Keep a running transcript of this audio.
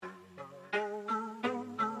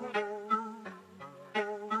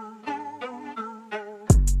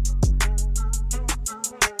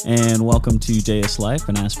and welcome to Deus Life,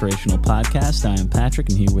 an aspirational podcast. I am Patrick,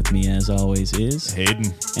 and here with me, as always, is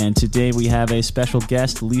Hayden. And today we have a special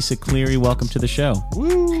guest, Lisa Cleary. Welcome to the show.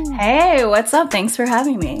 Woo! Hey, what's up? Thanks for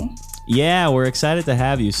having me. Yeah, we're excited to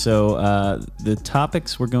have you. So the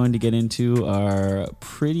topics we're going to get into are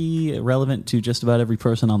pretty relevant to just about every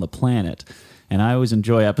person on the planet. And I always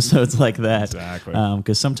enjoy episodes like that. Exactly.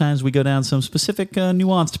 Because sometimes we go down some specific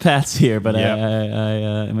nuanced paths here. But Yep. I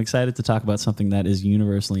am excited to talk about something that is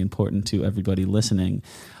universally important to everybody listening.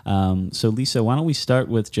 So Lisa, why don't we start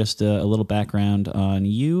with just a little background on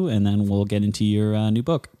you, and then we'll get into your new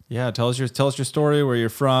book. Yeah, tell us your story, where you're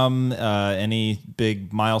from, any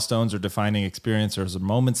big milestones or defining experience or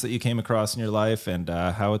moments that you came across in your life, and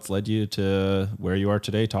how it's led you to where you are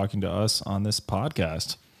today talking to us on this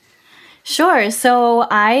podcast. Sure. So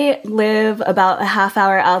I live about a half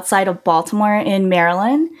hour outside of Baltimore in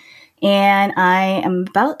Maryland, and I am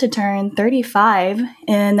about to turn 35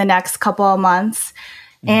 in the next couple of months.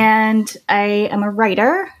 And I am a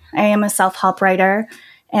writer. I am a self-help writer,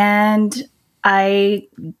 and I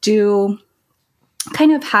do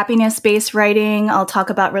kind of happiness-based writing. I'll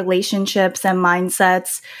talk about relationships and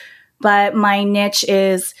mindsets, but my niche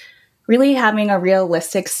is really having a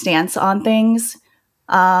realistic stance on things.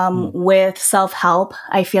 With self-help,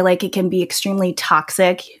 I feel like it can be extremely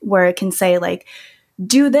toxic, where it can say like,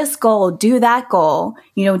 do this goal, do that goal,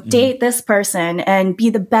 date this person and be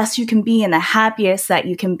the best you can be and the happiest that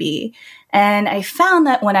you can be. And I found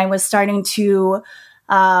that when I was starting to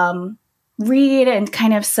read and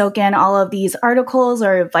kind of soak in all of these articles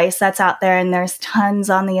or advice that's out there, and there's tons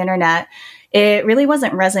on the internet, it really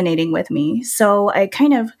wasn't resonating with me. So I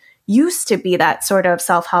kind of used to be that sort of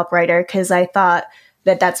self-help writer because I thought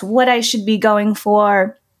that that's what I should be going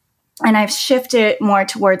for. And I've shifted more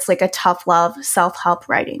towards like a tough love self-help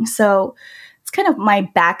writing. So it's kind of my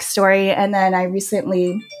backstory. And then I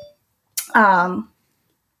recently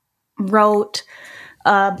wrote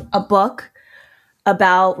a book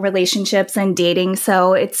about relationships and dating.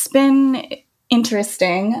 So it's been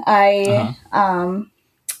interesting.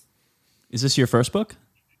 Is this your first book?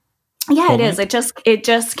 Yeah, it is. It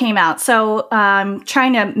just came out. So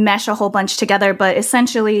trying to mesh a whole bunch together, but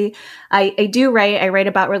essentially I do write. I write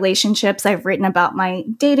about relationships. I've written about my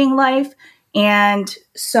dating life. And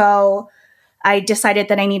so I decided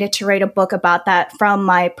that I needed to write a book about that from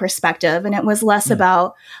my perspective. And it was less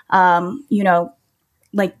about,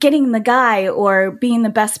 like getting the guy or being the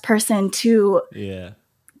best person to date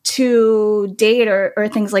or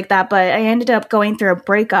things like that. But I ended up going through a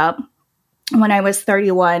breakup when I was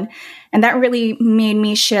 31. And that really made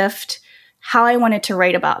me shift how I wanted to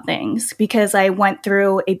write about things, because I went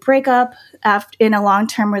through a breakup in a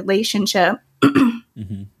long-term relationship.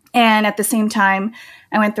 Mm-hmm. And at the same time,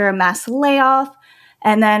 I went through a mass layoff,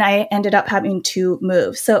 and then I ended up having to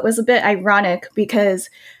move. So it was a bit ironic because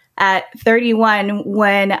at 31,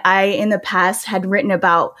 when I in the past had written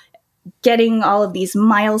about getting all of these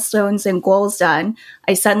milestones and goals done,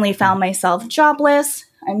 I suddenly found myself jobless,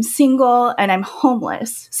 I'm single, and I'm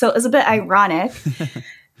homeless. So it was a bit ironic.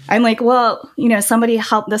 I'm like, well, somebody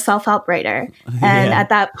help the self-help writer. And at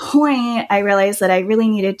that point, I realized that I really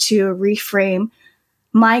needed to reframe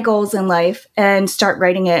my goals in life and start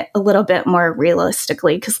writing it a little bit more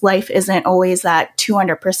realistically, because life isn't always that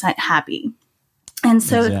 200% happy. And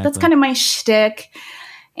so that's kind of my shtick.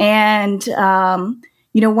 And,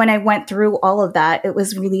 when I went through all of that, it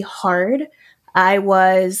was really hard. I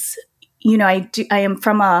was... I am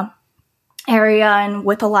from a area and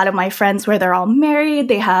with a lot of my friends where they're all married,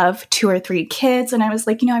 they have 2 or 3 kids. And I was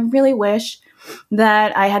like, I really wish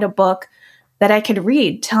that I had a book that I could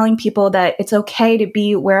read telling people that it's okay to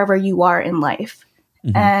be wherever you are in life.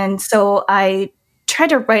 Mm-hmm. And so I tried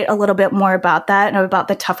to write a little bit more about that and about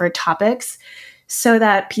the tougher topics so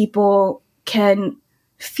that people can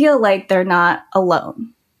feel like they're not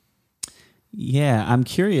alone. Yeah, I'm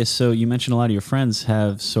curious. So you mentioned a lot of your friends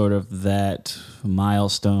have sort of that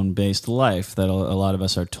milestone-based life that a lot of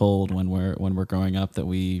us are told when we're growing up that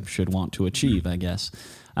we should want to achieve, I guess.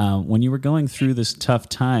 When you were going through this tough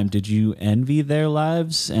time, did you envy their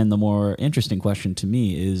lives? And the more interesting question to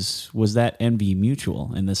me is, was that envy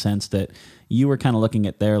mutual in the sense that you were kind of looking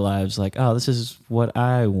at their lives like, oh, this is what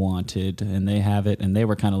I wanted, and they have it, and they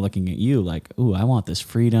were kind of looking at you like, ooh, I want this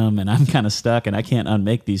freedom, and I'm kind of stuck, and I can't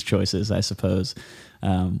unmake these choices, I suppose.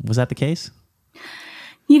 Was that the case?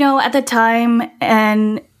 At the time,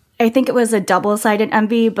 and I think it was a double-sided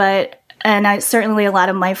envy, and I certainly a lot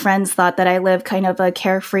of my friends thought that I lived kind of a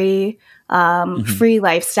carefree, free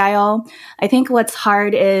lifestyle. I think what's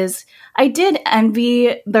hard is I did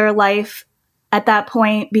envy their life at that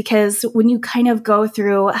point, because when you kind of go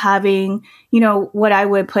through having, what I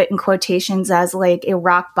would put in quotations as like a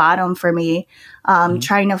rock bottom for me,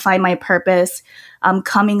 trying to find my purpose,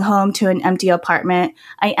 coming home to an empty apartment,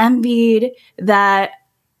 I envied that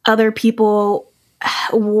other people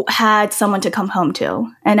had someone to come home to.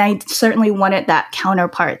 And I certainly wanted that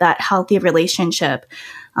counterpart, that healthy relationship,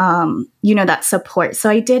 that support. So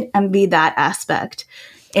I did envy that aspect.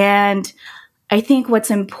 And I think what's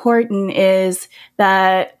important is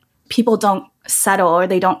that people don't settle or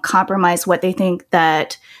they don't compromise what they think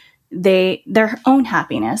that their own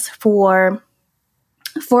happiness for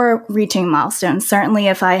reaching milestones. Certainly,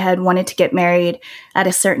 if I had wanted to get married at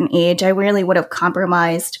a certain age, I really would have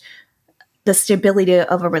compromised the stability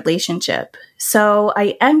of a relationship. So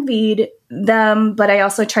I envied them, but I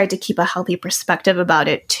also tried to keep a healthy perspective about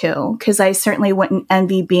it too, because I certainly wouldn't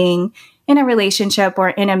envy being in a relationship or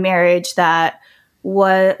in a marriage that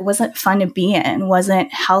wasn't fun to be in,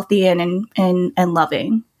 wasn't healthy and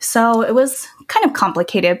loving. So it was kind of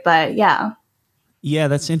complicated, but yeah. Yeah,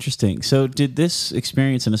 that's interesting. So did this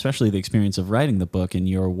experience, and especially the experience of writing the book and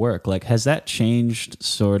your work, like, has that changed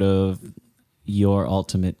sort of your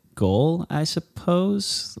ultimate goal, I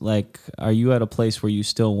suppose? Like, are you at a place where you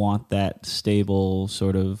still want that stable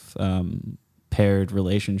sort of paired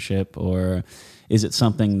relationship, or is it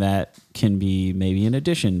something that can be maybe in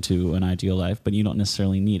addition to an ideal life, but you don't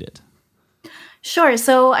necessarily need it? Sure.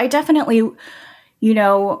 So I definitely,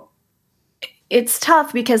 it's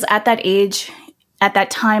tough because at that age, at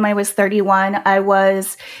that time, I was 31, I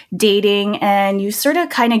was dating, and you sort of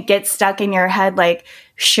kind of get stuck in your head, like,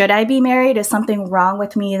 should I be married? Is something wrong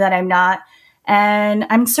with me that I'm not? And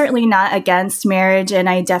I'm certainly not against marriage, and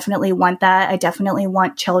I definitely want that. I definitely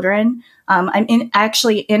want children. I'm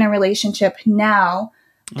actually in a relationship now,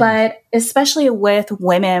 but especially with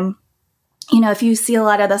women, if you see a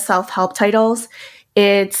lot of the self-help titles,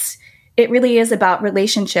 it really is about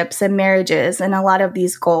relationships and marriages and a lot of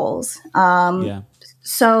these goals.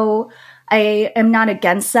 So I am not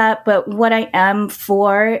against that, but what I am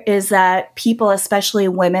for is that people, especially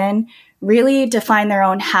women, really define their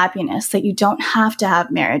own happiness, that you don't have to have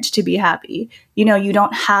marriage to be happy. You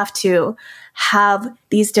don't have to have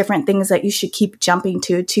these different things that you should keep jumping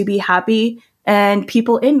to be happy. And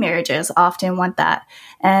people in marriages often want that.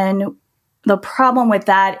 And the problem with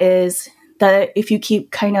that is that if you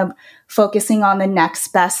keep kind of focusing on the next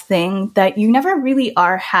best thing, that you never really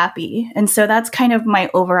are happy. And so that's kind of my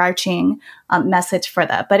overarching message for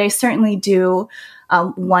that. But I certainly do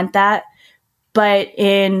want that. But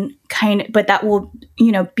that will,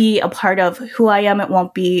 be a part of who I am. It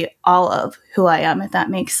won't be all of who I am, if that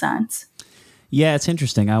makes sense. Yeah, it's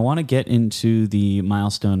interesting. I want to get into the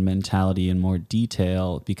milestone mentality in more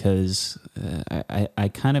detail because I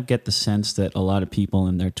kind of get the sense that a lot of people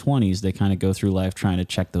in their 20s, they kind of go through life trying to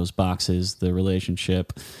check those boxes, the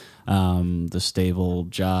relationship, the stable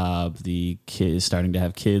job, the kids, starting to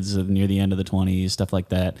have kids near the end of the 20s, stuff like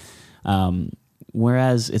that.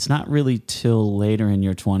 Whereas it's not really till later in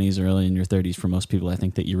your 20s, early in your 30s for most people, I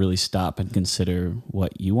think, that you really stop and consider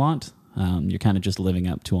what you want. You're kind of just living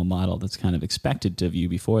up to a model that's kind of expected of you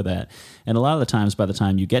before that. And a lot of the times, by the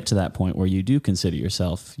time you get to that point where you do consider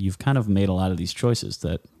yourself, you've kind of made a lot of these choices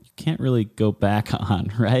that you can't really go back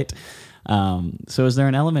on, right? So is there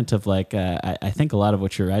an element of like, I think a lot of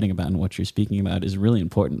what you're writing about and what you're speaking about is really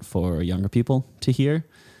important for younger people to hear,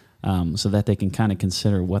 so that they can kind of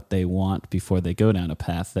consider what they want before they go down a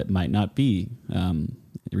path that might not be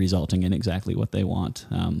resulting in exactly what they want.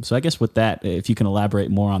 So I guess with that, if you can elaborate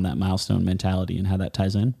more on that milestone mentality and how that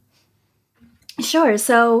ties in. Sure.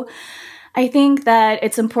 So I think that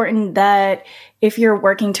it's important that if you're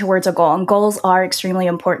working towards a goal, and goals are extremely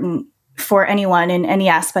important for anyone in any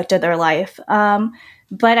aspect of their life.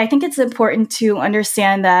 But I think it's important to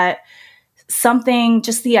understand that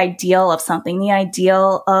just the ideal of something, the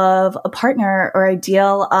ideal of a partner or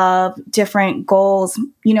ideal of different goals,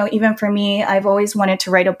 even for me, I've always wanted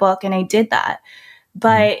to write a book and I did that.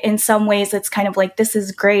 But in some ways it's kind of like, this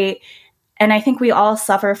is great. And I think we all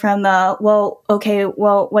suffer from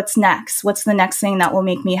what's next? What's the next thing that will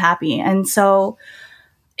make me happy? And so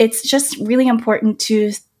it's just really important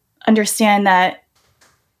to understand that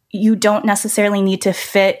you don't necessarily need to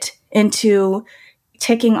fit into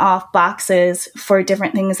ticking off boxes for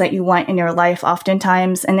different things that you want in your life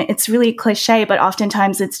oftentimes. And it's really cliche, but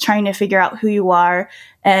oftentimes it's trying to figure out who you are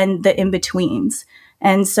and the in-betweens.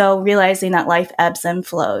 And so realizing that life ebbs and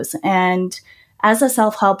flows. And as a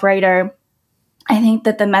self-help writer, I think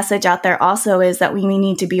that the message out there also is that we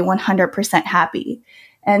need to be 100% happy.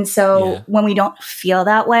 And so when we don't feel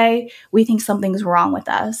that way, we think something's wrong with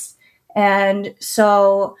us. And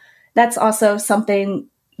so that's also something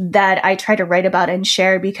that I try to write about and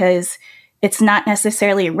share, because it's not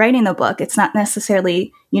necessarily writing the book. It's not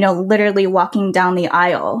necessarily, literally walking down the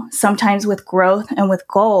aisle. Sometimes with growth and with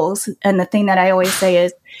goals. And the thing that I always say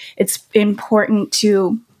is it's important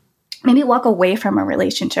to maybe walk away from a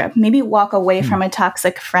relationship, maybe walk away from a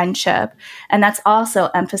toxic friendship. And that's also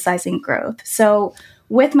emphasizing growth. So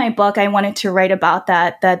with my book, I wanted to write about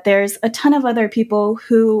that there's a ton of other people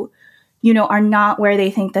who, are not where they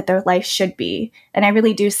think that their life should be. And I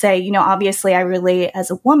really do say, obviously I relate as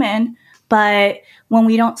a woman, but when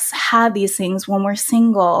we don't have these things, when we're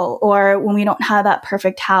single or when we don't have that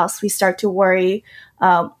perfect house, we start to worry,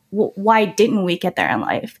 why didn't we get there in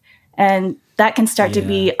life? And that can start to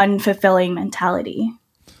be unfulfilling mentality.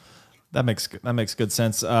 That makes good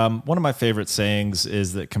sense. One of my favorite sayings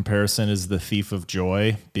is that comparison is the thief of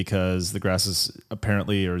joy, because the grass is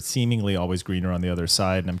apparently or seemingly always greener on the other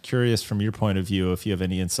side. And I'm curious, from your point of view, if you have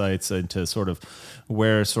any insights into sort of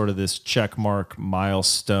where sort of this checkmark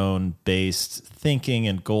milestone based thinking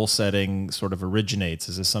and goal setting sort of originates.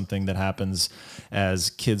 Is this something that happens as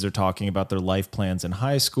kids are talking about their life plans in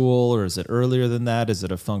high school, or is it earlier than that? Is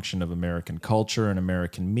it a function of American culture and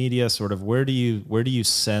American media? Sort of where do you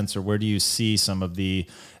sense, or where do you see some of the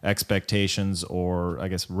expectations or, I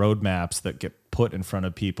guess, roadmaps that get put in front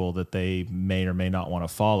of people that they may or may not want to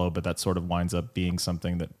follow, but that sort of winds up being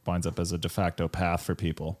something that winds up as a de facto path for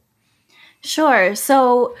people? Sure.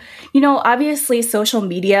 So, obviously social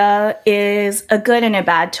media is a good and a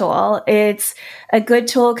bad tool. It's a good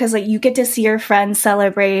tool because you get to see your friends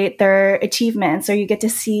celebrate their achievements, or you get to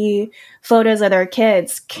see photos of their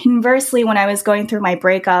kids. Conversely, when I was going through my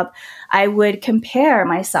breakup, I would compare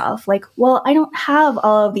myself I don't have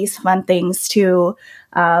all of these fun things to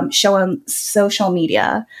show on social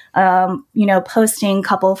media, posting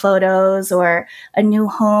couple photos or a new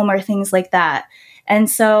home or things like that. And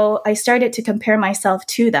so I started to compare myself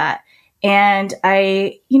to that. And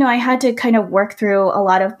I had to kind of work through a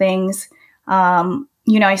lot of things.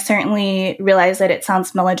 I certainly realized that it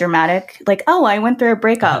sounds melodramatic, I went through a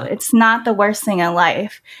breakup. It's not the worst thing in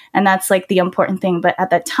life. And that's the important thing. But at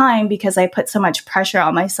that time, because I put so much pressure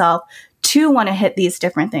on myself to want to hit these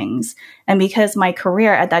different things, and because my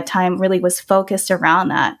career at that time really was focused around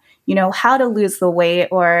that, how to lose the weight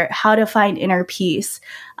or how to find inner peace,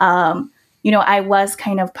 I was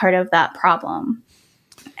kind of part of that problem.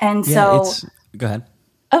 And go ahead.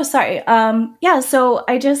 Oh, sorry. So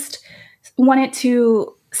I just wanted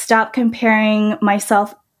to stop comparing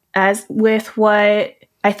myself with what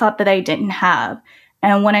I thought that I didn't have.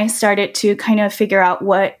 And when I started to kind of figure out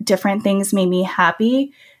what different things made me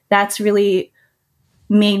happy, that's really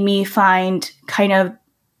made me find kind of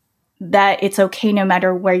that it's okay no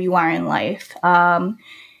matter where you are in life. And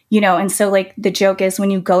so the joke is, when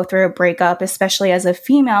you go through a breakup, especially as a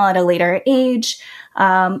female at a later age,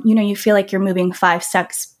 you feel like you're moving 5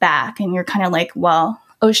 steps back, and you're kind of well,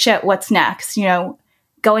 oh shit, what's next?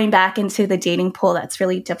 Going back into the dating pool, that's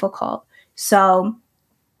really difficult. So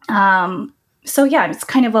it's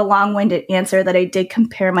kind of a long-winded answer that I did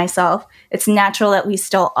compare myself. It's natural that we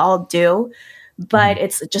still all do, but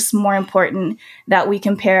it's just more important that we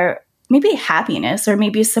compare maybe happiness, or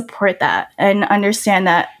maybe support that and understand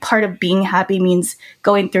that part of being happy means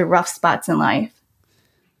going through rough spots in life.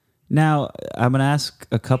 Now, I'm going to ask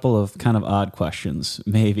a couple of kind of odd questions,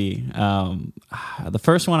 maybe. The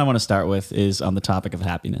first one I want to start with is on the topic of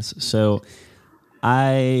happiness. So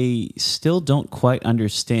I still don't quite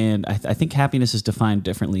understand. I think happiness is defined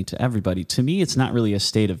differently to everybody. To me, it's not really a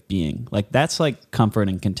state of being. That's comfort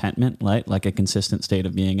and contentment, right? Like a consistent state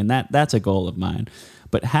of being. And that's a goal of mine.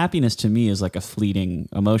 But happiness to me is like a fleeting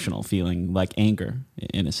emotional feeling, like anger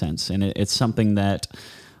in a sense. And it's something that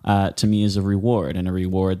to me is a reward, and a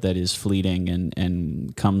reward that is fleeting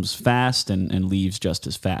and comes fast and leaves just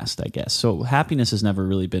as fast, I guess. So happiness has never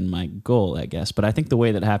really been my goal, I guess. But I think the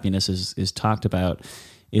way that happiness is talked about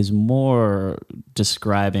is more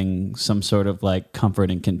describing some sort of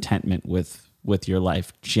comfort and contentment with your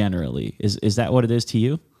life generally. Is that what it is to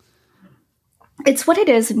you? It's what it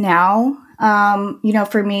is now.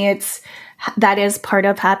 For me, that is part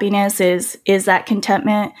of happiness is that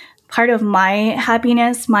contentment. Part of my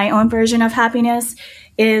happiness, my own version of happiness,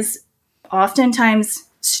 is oftentimes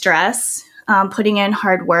stress, putting in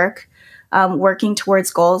hard work, working towards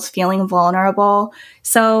goals, feeling vulnerable.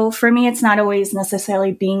 So for me, it's not always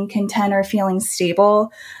necessarily being content or feeling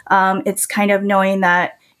stable. It's kind of knowing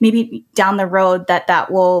that maybe down the road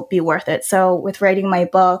that will be worth it. So with writing my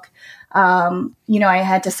book, I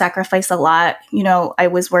had to sacrifice a lot. I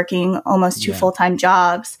was working almost 2 full-time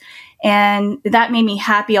jobs, and that made me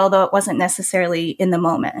happy, although it wasn't necessarily in the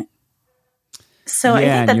moment. So I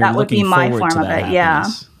think and you're that would be looking my forward to form of that it. Yeah.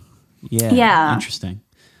 happiness. Yeah. Yeah. Interesting.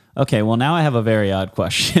 Okay, well, now I have a very odd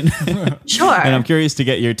question. Sure. And I'm curious to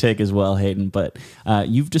get your take as well, Hayden. But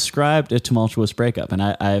you've described a tumultuous breakup, and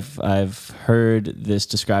I've heard this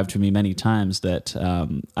described to me many times. That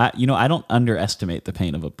I don't underestimate the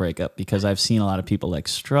pain of a breakup, because I've seen a lot of people like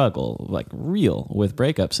struggle, like real, with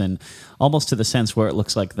breakups, and almost to the sense where it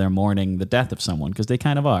looks like they're mourning the death of someone, because they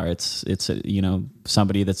kind of are. It's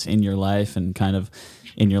somebody that's in your life and kind of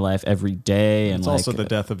in your life every day, and it's like, also the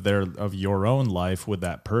death of your own life with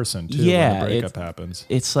that person too. Yeah, when the breakup happens.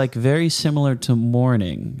 It's like very similar to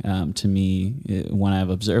mourning to me when I've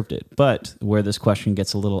observed it. But where this question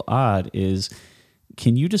gets a little odd is,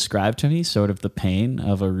 can you describe to me sort of the pain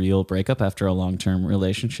of a real breakup after a long-term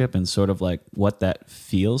relationship, and sort of like what that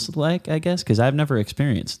feels like, I guess? Because I've never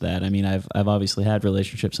experienced that. I mean, I've obviously had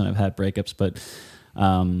relationships and I've had breakups, but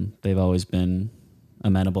they've always been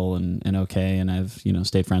amenable and okay, and I've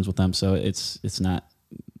stayed friends with them. So it's not.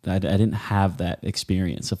 I didn't have that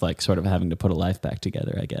experience of like sort of having to put a life back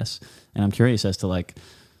together, I guess. And I'm curious as to like,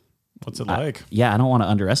 what's it like? I don't want to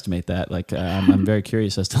underestimate that. Like, I'm very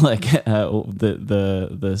curious as to like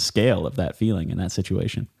the scale of that feeling in that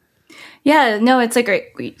situation. Yeah, no, it's a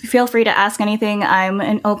great. Feel free to ask anything. I'm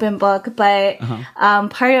an open book, but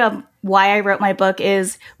part of why I wrote my book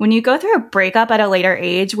is when you go through a breakup at a later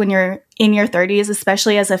age, when you're in your 30s,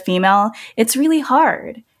 especially as a female, it's really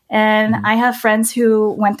hard. And I have friends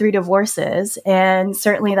who went through divorces, and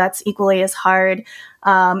certainly that's equally as hard,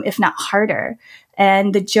 if not harder.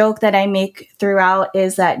 And the joke that I make throughout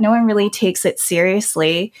is that no one really takes it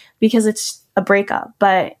seriously because it's a breakup,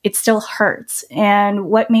 but it still hurts. And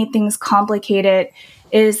what made things complicated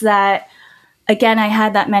is that, again, I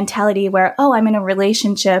had that mentality where, oh, I'm in a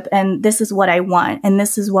relationship and this is what I want and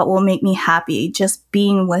this is what will make me happy, just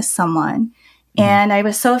being with someone. And I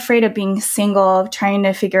was so afraid of being single, of trying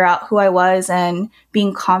to figure out who I was and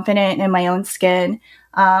being confident in my own skin,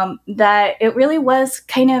 that it really was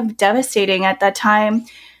kind of devastating. At that time,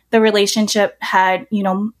 the relationship had,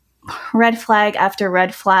 red flag after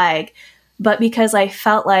red flag. But because I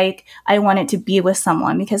felt like I wanted to be with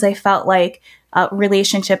someone, because I felt like a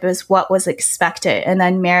relationship is what was expected, and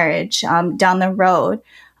then marriage down the road,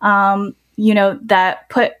 that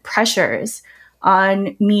put pressures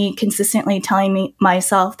on me consistently telling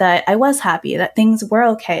myself that I was happy, that things were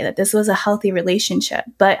okay, that this was a healthy relationship.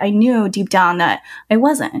 But I knew deep down that I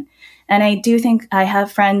wasn't. And I do think I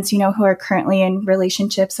have friends, who are currently in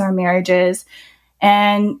relationships or marriages.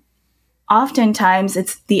 And oftentimes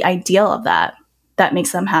it's the ideal of that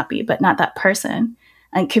makes them happy, but not that person.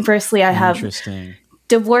 And conversely, I have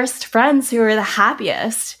divorced friends who are the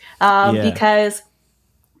happiest because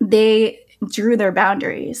they drew their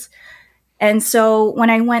boundaries. And so when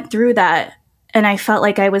I went through that and I felt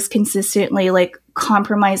like I was consistently like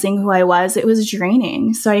compromising who I was, it was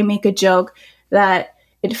draining. So I make a joke that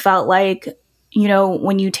it felt like,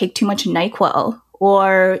 when you take too much NyQuil,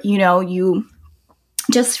 or, you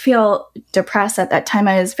just feel depressed. At that time,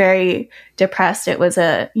 I was very depressed. It was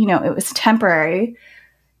it was temporary,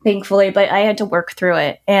 thankfully, but I had to work through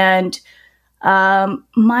it. And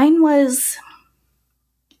mine was,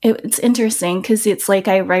 it's interesting because it's like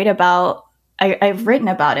I've written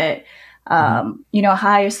about it, how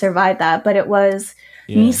I survived that, but it was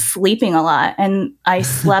me sleeping a lot, and I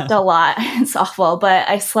slept a lot. It's awful, but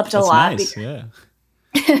I slept a lot. Nice. Yeah.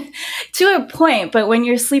 To a point, but when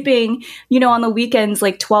you're sleeping, on the weekends,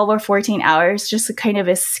 like 12 or 14 hours, just to kind of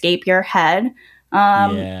escape your head.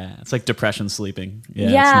 It's like depression sleeping.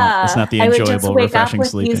 It's not the enjoyable, I would just wake refreshing up with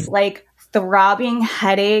sleeping. these like throbbing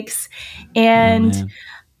headaches, and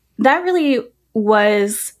that really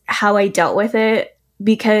was how I dealt with it,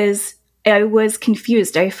 because I was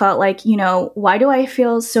confused. I felt like, why do I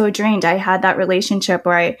feel so drained? I had that relationship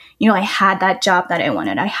where I had that job that I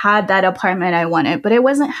wanted. I had that apartment I wanted, but I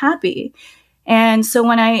wasn't happy. And so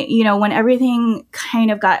when when everything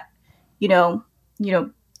kind of got,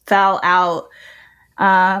 fell out,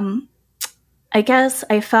 I guess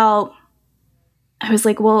I was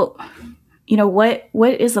like, well,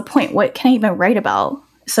 what is the point? What can I even write about?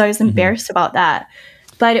 So I was embarrassed about that.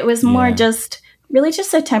 But it was more really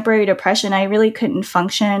just a temporary depression. I really couldn't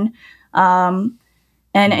function. And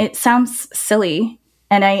it sounds silly,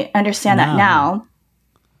 and I understand that now,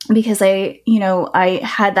 because I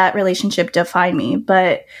had that relationship define me.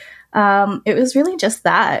 But it was really just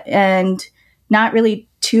that, and not really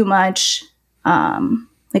too much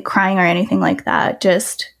like crying or anything like that.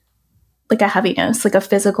 Just like a heaviness, like a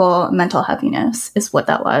physical, mental heaviness is what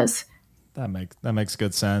that was. That makes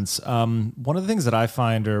good sense. One of the things that I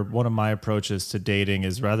find, or one of my approaches to dating,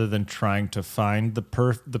 is rather than trying to find the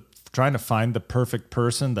perfect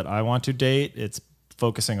person that I want to date, it's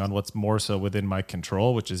focusing on what's more so within my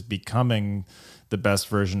control, which is becoming the best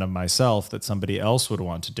version of myself that somebody else would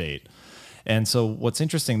want to date. And so what's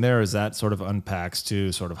interesting there is that sort of unpacks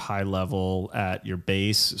to sort of high level at your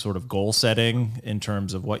base sort of goal setting in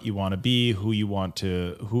terms of what you want to be,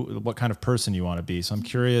 what kind of person you want to be. So I'm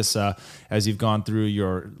curious, as you've gone through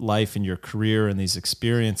your life and your career and these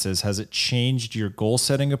experiences, has it changed your goal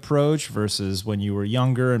setting approach versus when you were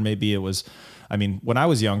younger? And maybe it was, when I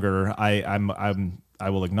was younger, I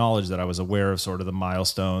will acknowledge that I was aware of sort of the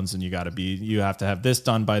milestones, and you have to have this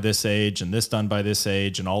done by this age and this done by this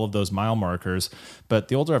age and all of those mile markers. But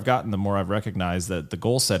the older I've gotten, the more I've recognized that the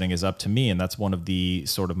goal setting is up to me. And that's one of the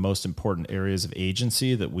sort of most important areas of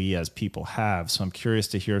agency that we as people have. So I'm curious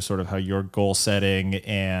to hear sort of how your goal setting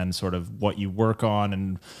and sort of what you work on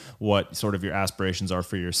and what sort of your aspirations are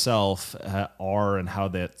for yourself are, and how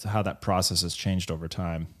that process has changed over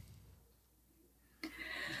time.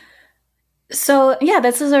 So, yeah,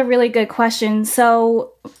 this is a really good question.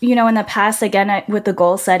 So, in the past, again, with the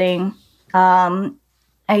goal setting,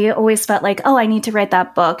 I always felt like, I need to write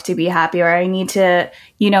that book to be happy, or I need to,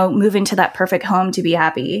 move into that perfect home to be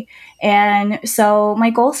happy. And so my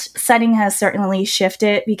goal setting has certainly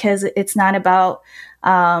shifted, because it's not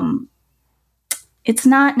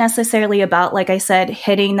necessarily about, like I said,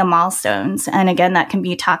 hitting the milestones. And again, that can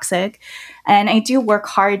be toxic. And I do work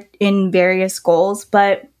hard in various goals,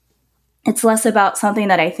 but it's less about something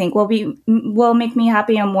that I think will make me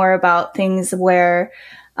happy, and more about things where,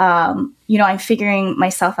 I'm figuring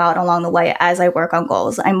myself out along the way as I work on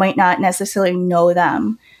goals. I might not necessarily know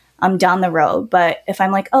them down the road, but if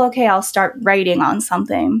I'm like, okay, I'll start writing on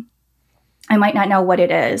something, I might not know what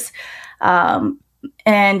it is.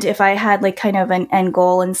 And if I had like kind of an end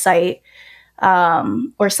goal in sight,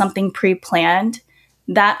 or something pre-planned,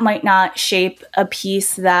 that might not shape a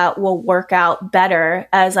piece that will work out better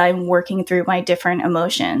as I'm working through my different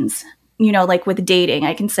emotions. Like with dating,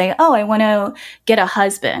 I can say, I want to get a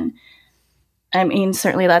husband.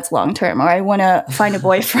 Certainly that's long-term. Or I want to find a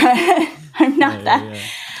boyfriend. I'm not that.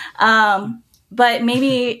 Yeah. But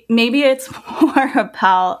maybe it's more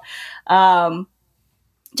about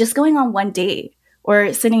just going on one date,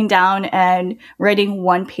 or sitting down and writing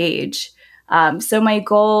one page. So my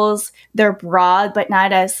goals, they're broad, but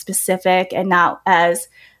not as specific, and not as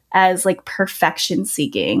like perfection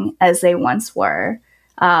seeking as they once were.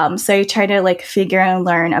 So I try to like figure and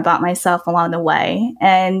learn about myself along the way.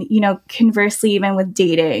 And, conversely, even with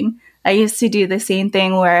dating, I used to do the same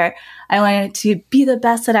thing where I wanted to be the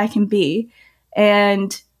best that I can be.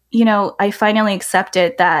 And, I finally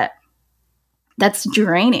accepted that that's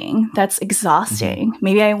draining. That's exhausting. Mm-hmm.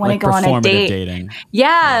 Maybe I want to go on a date. Dating.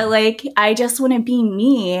 Yeah, like I just want to be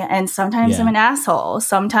me. And sometimes I'm an asshole.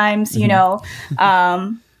 Sometimes,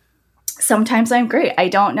 sometimes I'm great. I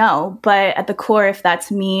don't know. But at the core, if that's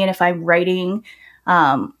me, and if I'm writing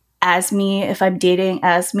as me, if I'm dating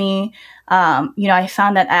as me, I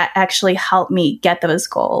found that actually helped me get those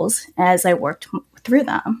goals as I worked through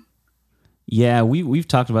them. Yeah, we've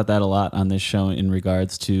talked about that a lot on this show in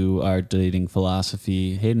regards to our dating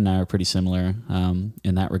philosophy. Hayden and I are pretty similar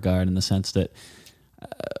in that regard, in the sense that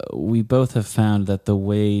we both have found that the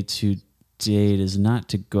way to date is not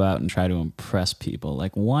to go out and try to impress people.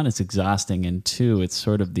 Like, one, it's exhausting, and two, it's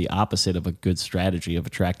sort of the opposite of a good strategy of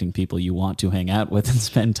attracting people you want to hang out with and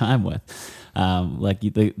spend time with.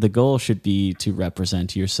 The goal should be to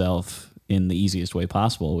represent yourself in the easiest way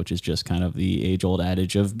possible, which is just kind of the age-old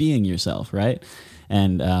adage of being yourself, right?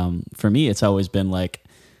 And for me, it's always been like,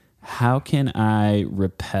 how can I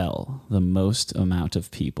repel the most amount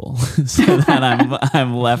of people so that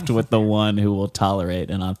I'm left with the one who will tolerate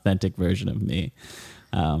an authentic version of me?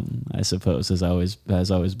 I suppose has always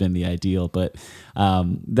been the ideal, but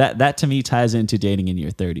that to me ties into dating in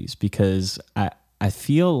your 30s, because I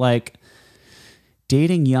feel like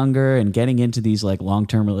dating younger and getting into these like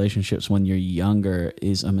long-term relationships when you're younger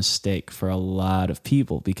is a mistake for a lot of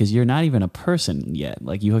people, because you're not even a person yet.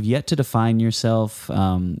 Like, you have yet to define yourself.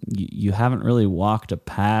 You haven't really walked a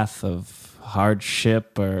path of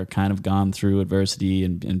hardship or kind of gone through adversity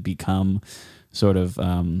and become sort of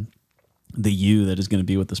the you that is going to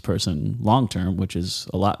be with this person long-term, which is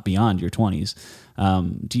a lot beyond your 20s.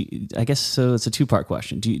 I guess so. It's a two-part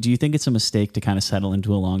question. Do you think it's a mistake to kind of settle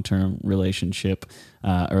into a long-term relationship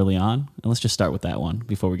early on? And let's just start with that one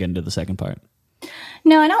before we get into the second part.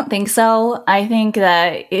 No, I don't think so. I think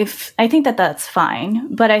that that's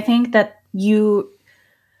fine, but I think that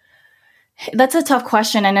That's a tough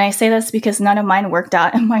question. And I say this because none of mine worked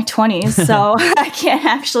out in my 20s. So I can't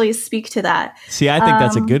actually speak to that. See, I think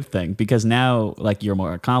that's a good thing because now like you're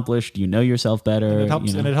more accomplished, you know yourself better. And it helps,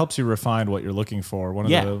 you know? and it helps you refine what you're looking for. One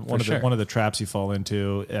of the traps you fall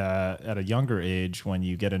into at a younger age when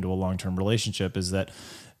you get into a long-term relationship is that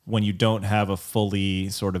when you don't have a fully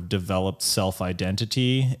sort of developed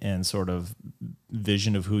self-identity and sort of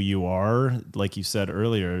vision of who you are, like you said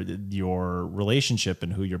earlier, your relationship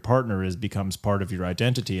and who your partner is becomes part of your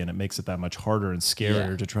identity, and it makes it that much harder and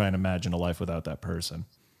scarier to try and imagine a life without that person.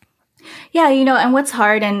 Yeah, and what's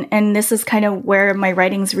hard, and this is kind of where my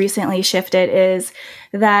writings recently shifted, is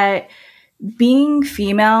that being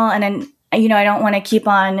female, and then I don't want to keep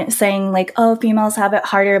on saying like, oh, females have it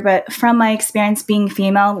harder, but from my experience being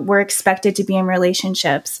female, we're expected to be in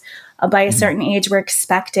relationships. By a certain age, we're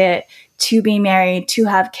expected to be married, to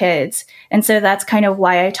have kids. And so that's kind of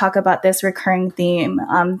why I talk about this recurring theme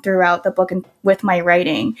throughout the book and with my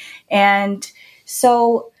writing. And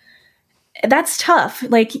so that's tough.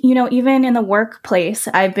 Like, even in the workplace,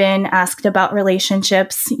 I've been asked about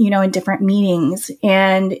relationships, in different meetings.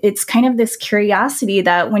 And it's kind of this curiosity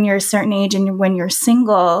that when you're a certain age and when you're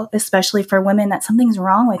single, especially for women, that something's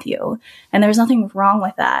wrong with you. And there's nothing wrong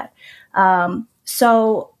with that.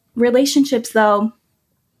 So relationships, though,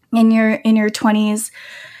 in your 20s,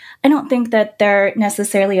 I don't think that they're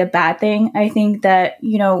necessarily a bad thing. I think that,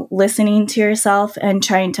 listening to yourself and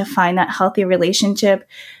trying to find that healthy relationship,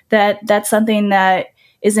 that's something that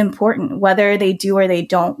is important, whether they do or they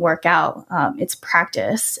don't work out. It's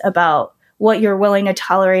practice about what you're willing to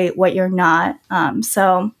tolerate, what you're not.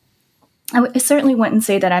 So I certainly wouldn't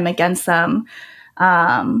say that I'm against them.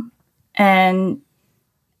 And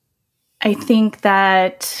I think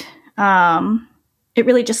that it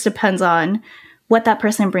really just depends on what that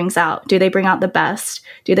person brings out. Do they bring out the best?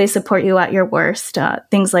 Do they support you at your worst?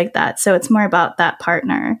 Things like that. So it's more about that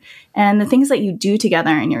partner and the things that you do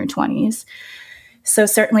together in your 20s. So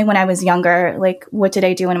certainly when I was younger, like what did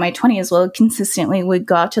I do in my 20s? Well, consistently would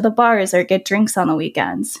go out to the bars or get drinks on the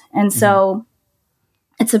weekends. And so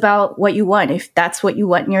it's about what you want. If that's what you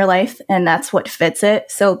want in your life and that's what fits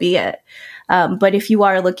it, so be it. But if you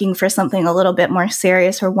are looking for something a little bit more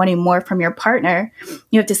serious or wanting more from your partner,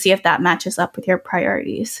 you have to see if that matches up with your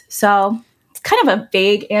priorities. So it's kind of a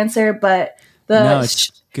vague answer, but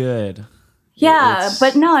it's good. Yeah,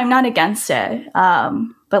 but no, I'm not against it.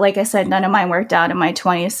 But like I said, none of mine worked out in my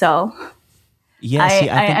 20s, so yeah,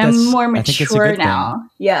 I am more mature now. Thing.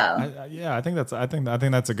 Yeah. I think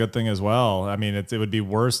that's a good thing as well. I mean, it would be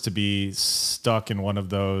worse to be stuck in one of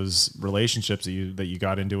those relationships that you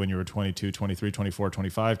got into when you were 22, 23, 24,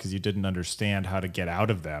 25 because you didn't understand how to get out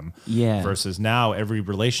of them. Yeah. Versus now, every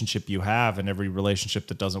relationship you have and every relationship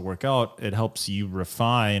that doesn't work out, it helps you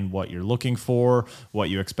refine what you're looking for, what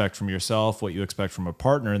you expect from yourself, what you expect from a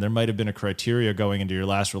partner. And there might have been a criteria going into your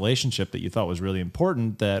last relationship that you thought was really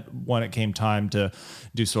important that when it came time to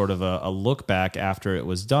do sort of a look back after it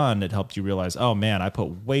was done, it helped you realize, oh man, I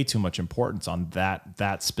put way too much importance on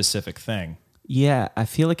that specific thing. Yeah, I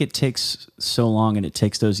feel like it takes so long and it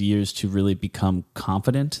takes those years to really become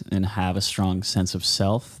confident and have a strong sense of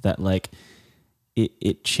self that like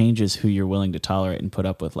it changes who you're willing to tolerate and put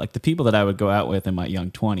up with. Like the people that I would go out with in my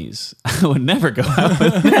young 20s, I would never go out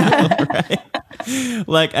with now, right?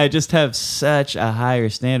 Like I just have such a higher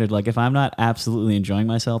standard. Like if I'm not absolutely enjoying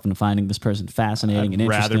myself and finding this person fascinating and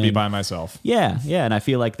interesting, I'd rather be by myself. Yeah. And I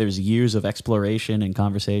feel like there's years of exploration and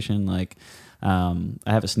conversation. Like I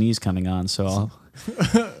have a sneeze coming on, so I'll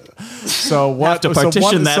So what? Have to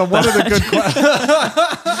partition that. So what are the good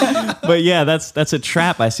questions? But yeah, that's a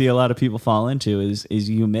trap I see a lot of people fall into. Is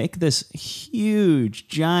you make this huge,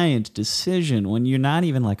 giant decision when you're not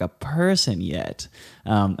even like a person yet.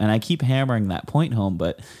 And I keep hammering that point home,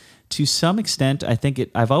 but to some extent, I think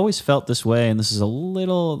I've always felt this way, and this is a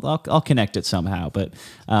little. I'll connect it somehow. But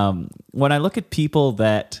when I look at people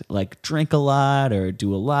that like drink a lot or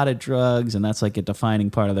do a lot of drugs, and that's like a defining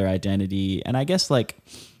part of their identity, and I guess like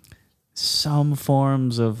some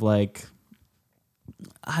forms of like,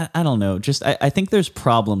 I don't know, just I think there's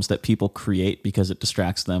problems that people create because it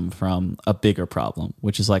distracts them from a bigger problem,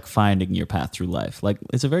 which is like finding your path through life. Like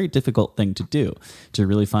it's a very difficult thing to do, to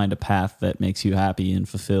really find a path that makes you happy and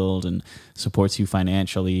fulfilled and supports you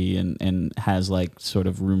financially and has like sort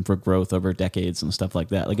of room for growth over decades and stuff like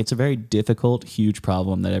that. Like it's a very difficult, huge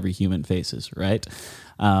problem that every human faces, right?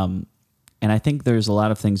 And I think there's a lot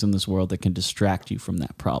of things in this world that can distract you from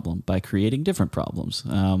that problem by creating different problems,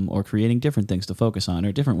 or creating different things to focus on,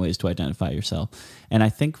 or different ways to identify yourself. And I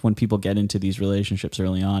think when people get into these relationships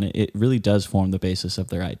early on, it really does form the basis of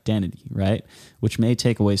their identity, right? Which may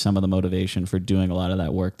take away some of the motivation for doing a lot of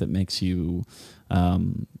that work that makes you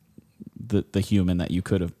the human that you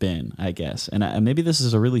could have been, I guess. And maybe this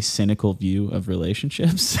is a really cynical view of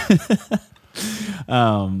relationships.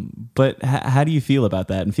 But how do you feel about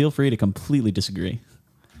that? And feel free to completely disagree.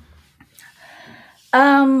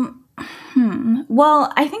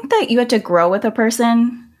 Well, I think that you have to grow with a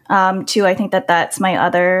person, too. I think that that's my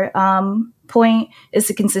other point, is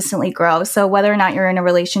to consistently grow. So whether or not you're in a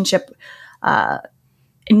relationship,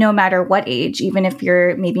 no matter what age, even if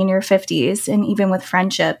you're maybe in your 50s, and even with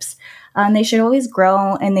friendships, they should always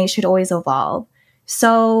grow and they should always evolve.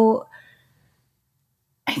 So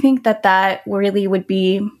I think that that really would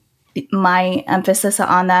be my emphasis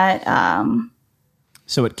on that.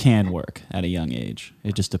 So it can work at a young age.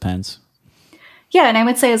 It just depends. Yeah, and I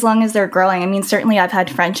would say as long as they're growing. I mean, certainly I've had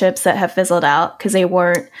friendships that have fizzled out because they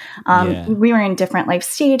weren't, we were in different life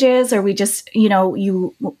stages, or we just,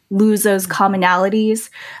 you lose those commonalities.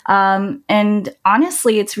 And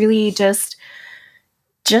honestly, it's really just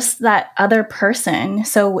that other person.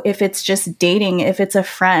 So if it's just dating, if it's a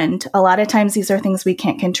friend, a lot of times these are things we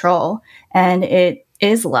can't control. And it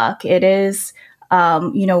is luck. It is,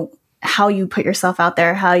 how you put yourself out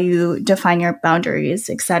there, how you define your boundaries,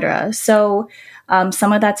 etc. So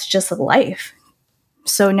some of that's just life.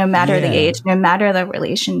 So no matter the age, no matter the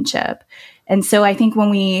relationship. And so I think when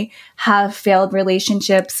we have failed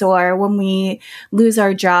relationships, or when we lose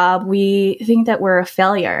our job, we think that we're a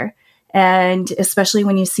failure. And especially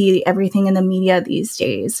when you see everything in the media these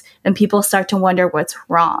days, and people start to wonder what's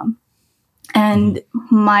wrong. And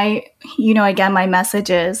my message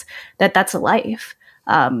is that that's life.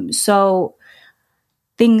 So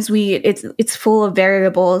things it's full of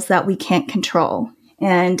variables that we can't control.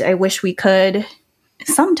 And I wish we could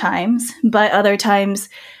sometimes, but other times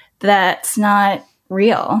that's not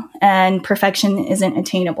real, and perfection isn't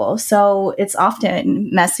attainable. So it's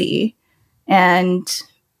often messy. And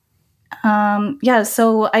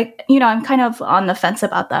so I'm kind of on the fence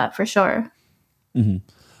about that for sure.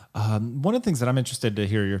 Mm-hmm. One of the things that I'm interested to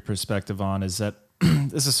hear your perspective on is that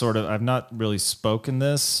this is sort of, I've not really spoken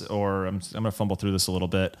this, or I'm going to fumble through this a little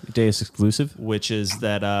bit. Deus exclusive. Which is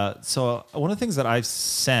that, so one of the things that I've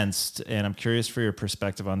sensed, and I'm curious for your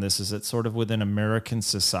perspective on this, is that sort of within American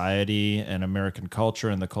society and American culture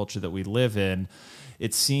and the culture that we live in,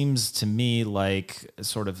 it seems to me like,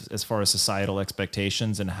 sort of as far as societal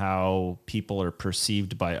expectations and how people are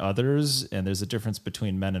perceived by others, and there's a difference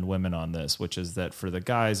between men and women on this, which is that for the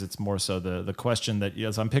guys, it's more so the question that,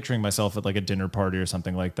 as I'm picturing myself at like a dinner party or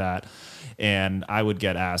something like that, and I would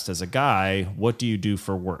get asked as a guy, what do you do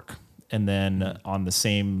for work? And then on the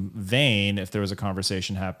same vein, if there was a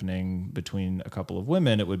conversation happening between a couple of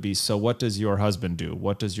women, it would be, so what does your husband do?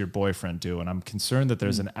 What does your boyfriend do? And I'm concerned that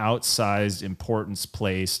there's an outsized importance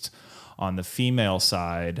placed on the female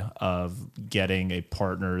side of getting a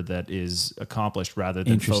partner that is accomplished, rather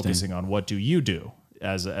than focusing on what do you do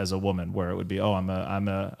as a woman, where it would be,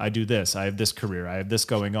 I do this, I have this career, I have this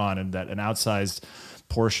going on, and that an outsized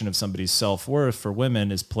portion of somebody's self-worth for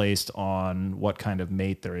women is placed on what kind of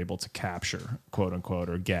mate they're able to capture, quote unquote,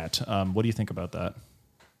 or get. What do you think about that?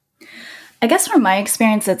 I guess from my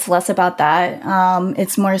experience, it's less about that.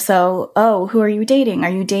 It's more so, who are you dating?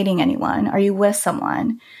 Are you dating anyone? Are you with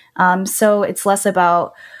someone? So it's less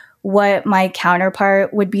about what my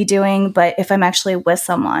counterpart would be doing, but if I'm actually with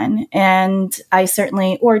someone, and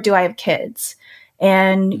or do I have kids?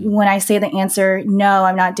 And when I say the answer, no,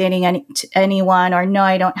 I'm not dating anyone, or no,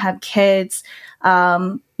 I don't have kids,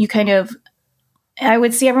 I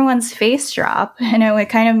would see everyone's face drop, and it would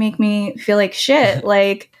kind of make me feel like shit.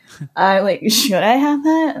 Like, should I have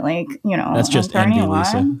that? That's just envy,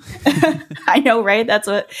 Lisa. I know, right? That's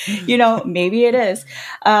what, maybe it is.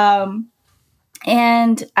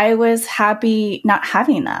 And I was happy not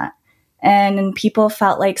having that. And people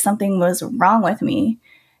felt like something was wrong with me.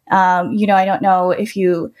 I don't know if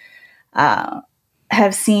you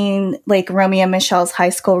have seen like Romeo and Michelle's high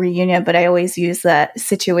school reunion, but I always use that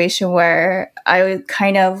situation where I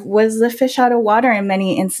kind of was the fish out of water in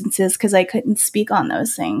many instances because I couldn't speak on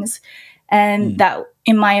those things. And that,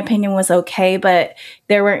 in my opinion, was okay. But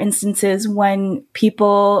there were instances when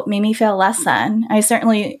people made me feel less than. I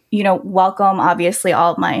certainly, welcome, obviously,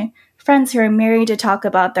 all of my friends who are married to talk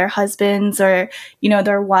about their husbands or,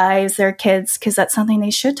 their wives, their kids, because that's something they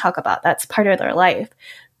should talk about. That's part of their life.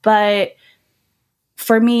 But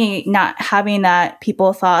for me, not having that,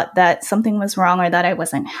 people thought that something was wrong or that I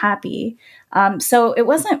wasn't happy. So it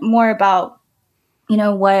wasn't more about,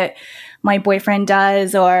 what my boyfriend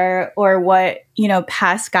does or what,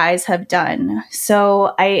 past guys have done.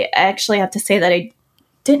 So I actually have to say that I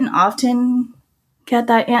didn't often get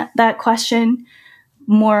that question,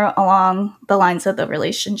 more along the lines of the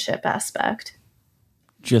relationship aspect.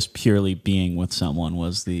 Just purely being with someone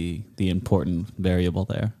was the important variable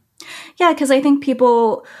there. Yeah, because I think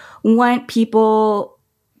people want people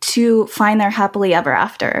to find their happily ever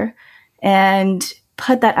after and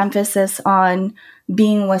put that emphasis on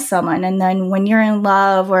being with someone. And then when you're in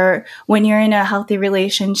love or when you're in a healthy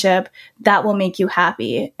relationship, that will make you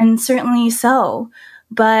happy. And certainly so.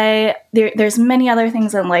 But there's many other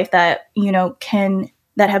things in life that,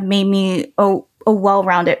 that have made me a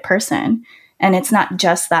well-rounded person. And it's not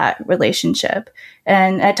just that relationship.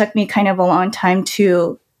 And it took me kind of a long time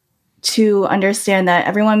to understand that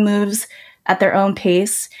everyone moves at their own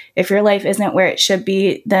pace. If your life isn't where it should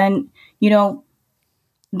be, then,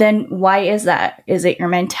 then why is that? Is it your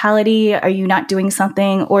mentality? Are you not doing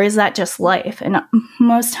something? Or is that just life? And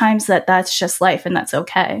most times that's just life, and that's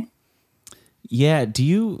okay. Yeah. Do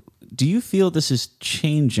you feel this is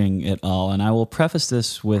changing at all? And I will preface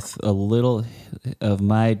this with a little of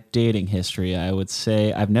my dating history. I would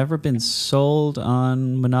say I've never been sold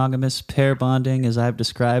on monogamous pair bonding as I've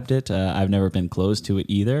described it. I've never been close to it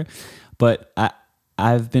either. But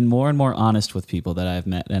I've been more and more honest with people that I've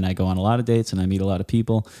met. And I go on a lot of dates and I meet a lot of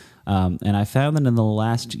people. And I found that in the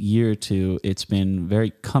last year or two, it's been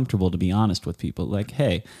very comfortable to be honest with people. Like,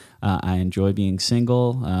 hey, I enjoy being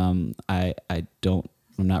single. I'm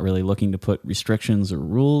not really looking to put restrictions or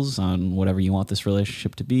rules on whatever you want this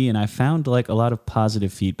relationship to be. And I found like a lot of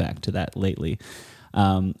positive feedback to that lately.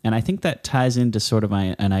 And I think that ties into sort of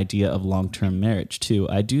an idea of long-term marriage too.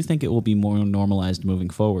 I do think it will be more normalized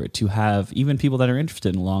moving forward to have even people that are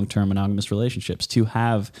interested in long-term monogamous relationships to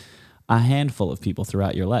have a handful of people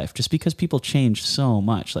throughout your life, just because people change so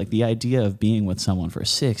much. Like the idea of being with someone for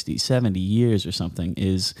 60, 70 years or something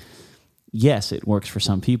is, yes, it works for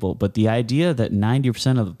some people, but the idea that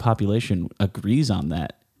 90% of the population agrees on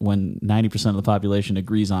that when 90% of the population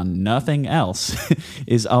agrees on nothing else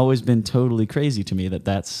has always been totally crazy to me,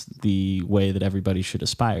 that's the way that everybody should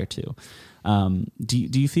aspire to.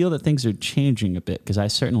 Do you feel that things are changing a bit? Because I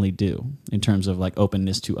certainly do, in terms of like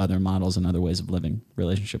openness to other models and other ways of living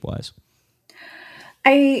relationship-wise.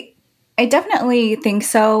 I definitely think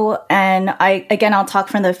so. And I'll talk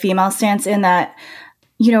from the female stance in that,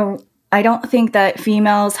 I don't think that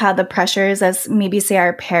females have the pressures as maybe say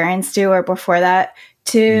our parents do or before that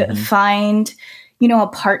to find, a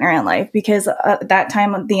partner in life, because at that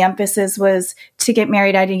time the emphasis was to get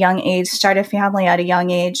married at a young age, start a family at a young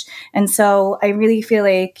age. And so I really feel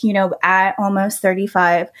like, at almost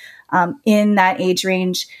 35, in that age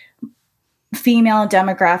range, female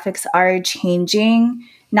demographics are changing,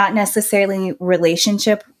 not necessarily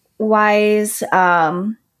relationship wise,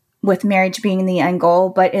 with marriage being the end goal,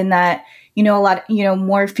 but in that,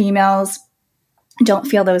 more females don't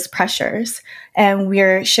feel those pressures, and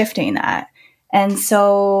we're shifting that. And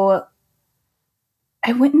so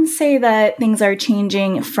I wouldn't say that things are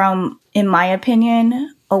changing from, in my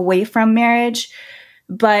opinion, away from marriage,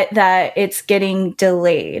 but that it's getting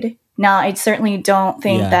delayed. Now, I certainly don't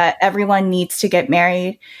think that everyone needs to get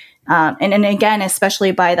married. And again,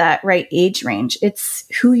 especially by that right age range, it's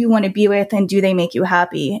who you want to be with and do they make you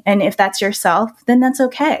happy? And if that's yourself, then that's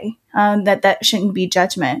okay. That shouldn't be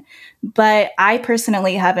judgment. But I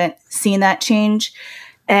personally haven't seen that change.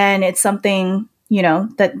 And it's something,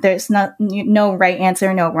 that there's no right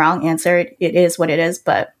answer, no wrong answer. It is what it is,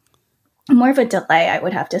 but more of a delay, I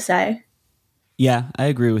would have to say. Yeah, I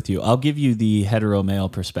agree with you. I'll give you the hetero male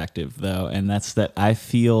perspective though. And that's that I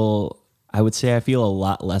would say I feel a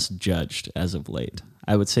lot less judged as of late.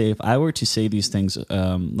 I would say if I were to say these things,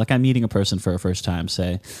 like I'm meeting a person for a first time,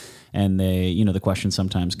 say, and they, the question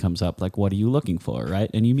sometimes comes up, like, what are you looking for, right?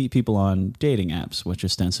 And you meet people on dating apps, which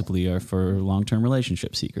ostensibly are for long-term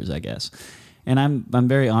relationship seekers, I guess. And I'm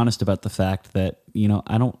very honest about the fact that,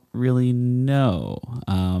 I don't really know.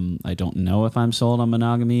 I don't know if I'm sold on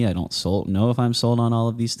monogamy. I don't know if I'm sold on all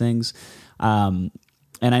of these things. And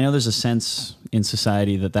I know there's a sense in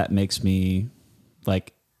society that makes me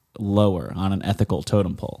like lower on an ethical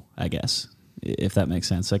totem pole, I guess, if that makes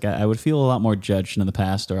sense. Like I would feel a lot more judged in the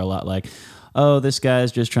past, or a lot like, oh, this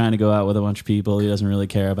guy's just trying to go out with a bunch of people. He doesn't really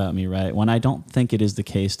care about me, right? When I don't think it is the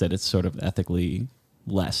case that it's sort of ethically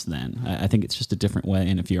less than. I think it's just a different way.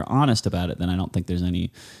 And if you're honest about it, then I don't think there's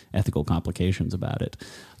any ethical complications about it.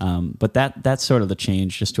 But that's sort of the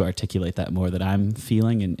change, just to articulate that more, that I'm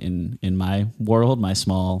feeling in my world, my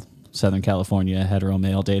small Southern California hetero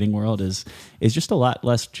male dating world, is just a lot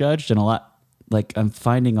less judged, and a lot, like, I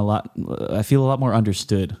feel a lot more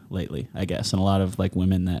understood lately, I guess, and a lot of like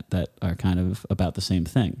women that are kind of about the same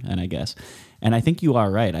thing. And I think you are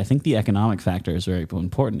right. I think the economic factor is very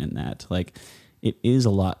important in that. Like, it is a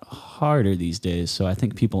lot harder these days. So I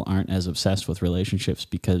think people aren't as obsessed with relationships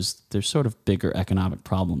because there's sort of bigger economic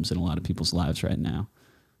problems in a lot of people's lives right now.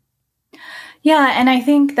 Yeah. And I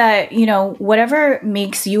think that, you know, whatever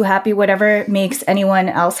makes you happy, whatever makes anyone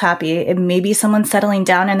else happy, it may be someone settling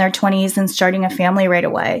down in their 20s and starting a family right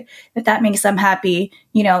away. If that makes them happy,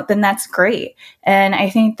 you know, then that's great. And I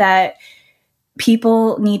think that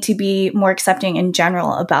people need to be more accepting in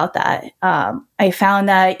general about that. I found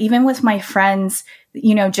that even with my friends,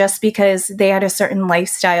 you know, just because they had a certain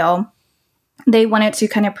lifestyle, they wanted to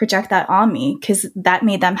kind of project that on me because that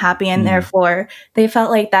made them happy. And therefore they felt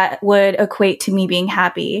like that would equate to me being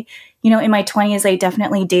happy. You know, in my 20s, I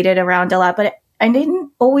definitely dated around a lot, but I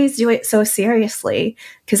didn't always do it so seriously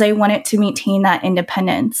because I wanted to maintain that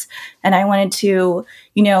independence. And I wanted to,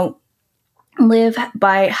 you know, live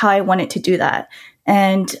by how I wanted to do that.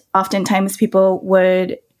 And oftentimes people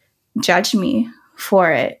would judge me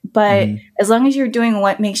for it. But as long as you're doing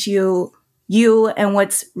what makes you and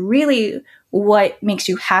what's really what makes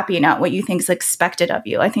you happy, not what you think is expected of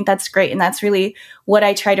you, I think that's great. And that's really what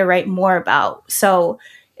I try to write more about. So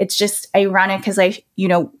it's just ironic because I, you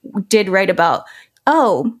know, did write about,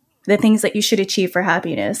 the things that you should achieve for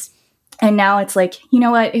happiness. And now it's like, you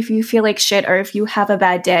know what, if you feel like shit or if you have a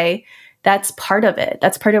bad day, that's part of it.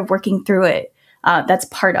 That's part of working through it. That's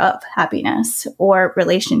part of happiness or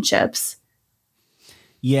relationships.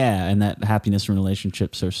 Yeah, and that happiness and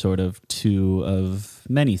relationships are sort of two of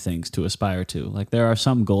many things to aspire to. Like, there are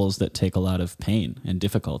some goals that take a lot of pain and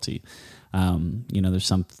difficulty. You know, there's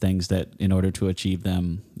some things that in order to achieve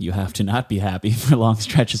them, you have to not be happy for long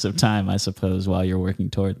stretches of time, I suppose, while you're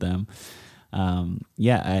working toward them.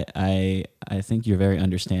 I think you're very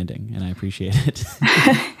understanding, and I appreciate it.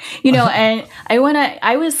 You know, and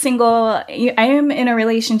I was single. I am in a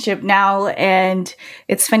relationship now, and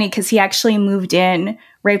it's funny because he actually moved in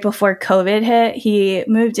right before COVID hit. He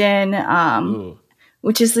moved in,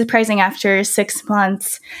 which is surprising, after 6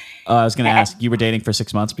 months. I was going to ask, you were dating for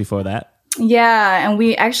 6 months before that? Yeah, and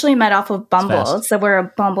we actually met off of Bumble, so we're a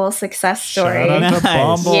Bumble success story. Shout out to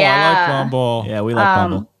Bumble. Yeah. I like Bumble. Yeah, we like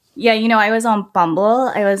Bumble. Yeah, you know, I was on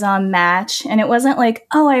Bumble, I was on Match, and it wasn't like,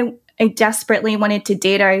 I desperately wanted to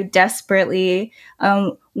date, or I desperately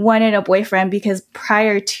wanted a boyfriend, because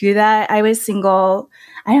prior to that, I was single,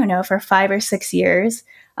 I don't know, for 5 or 6 years.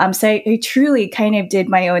 So I truly kind of did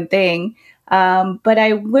my own thing. But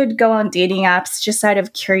I would go on dating apps just out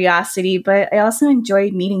of curiosity, but I also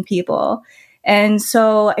enjoyed meeting people. And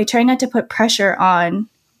so I try not to put pressure on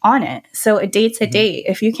it. So a date's a date.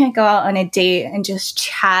 If you can't go out on a date and just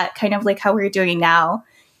chat, kind of like how we're doing now,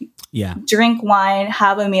 drink wine,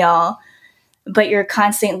 have a meal, but you're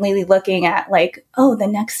constantly looking at like, the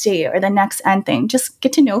next date or the next end thing, just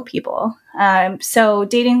get to know people. So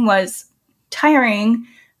dating was tiring,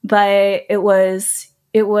 but it wasn't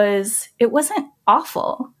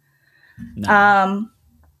awful. No.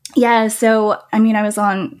 So I mean, I was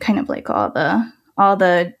on kind of like all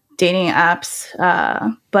the dating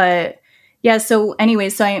apps, but yeah. So anyway,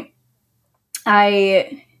 so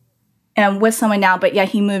I am with someone now, but yeah,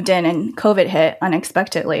 he moved in and COVID hit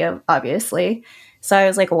unexpectedly, obviously. So I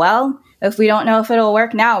was like, well, if we don't know if it'll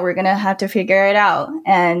work now, we're gonna have to figure it out.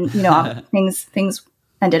 And you know, things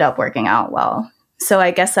ended up working out well. So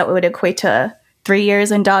I guess that would equate to 3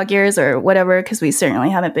 years and dog years or whatever, because we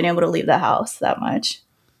certainly haven't been able to leave the house that much.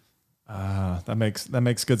 That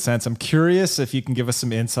makes good sense. I'm curious if you can give us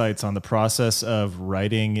some insights on the process of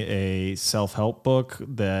writing a self-help book.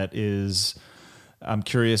 I'm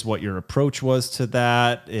curious what your approach was to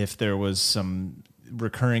that, if there was some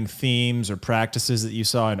recurring themes or practices that you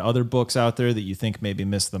saw in other books out there that you think maybe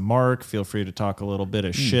missed the mark. Feel free to talk a little bit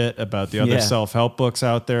of shit about the other self-help books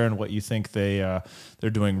out there and what you think they're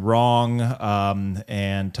doing wrong.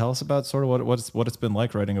 And tell us about sort of what it's been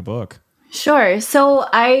like writing a book. Sure. So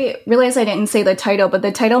I realized I didn't say the title, but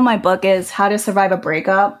the title of my book is How to Survive a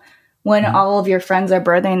Breakup When All of Your Friends Are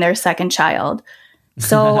Birthing Their Second Child.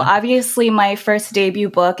 So obviously my first debut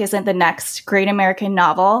book isn't the next great American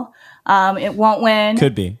novel. It won't win.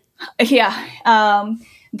 Could be. Yeah.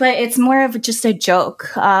 But it's more of just a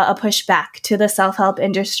joke, a pushback to the self-help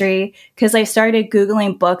industry, because I started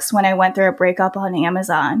Googling books when I went through a breakup on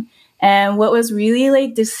Amazon. And what was really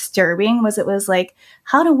like disturbing was it was like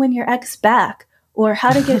how to win your ex back, or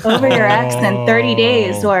how to get over your ex in 30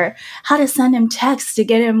 days, or how to send him texts to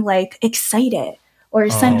get him like excited, or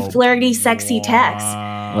send flirty, sexy texts.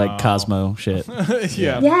 Like Cosmo shit.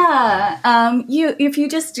 Yeah. Yeah. If you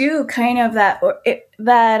just do kind of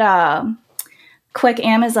that quick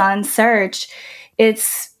Amazon search,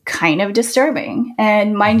 it's kind of disturbing.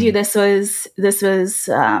 And mind you, this was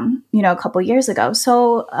a couple years ago.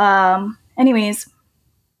 So anyways,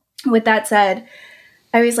 with that said,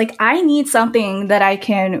 I was like, I need something that I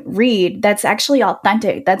can read that's actually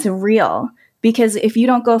authentic, that's real. Because if you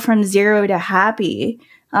don't go from 0 to happy,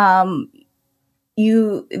 that's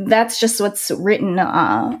just what's written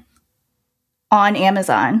on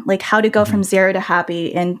Amazon, like how to go from 0 to happy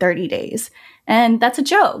in 30 days. And that's a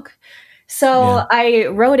joke. So I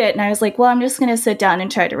wrote it and I was like, well, I'm just going to sit down and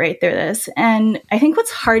try to write through this. And I think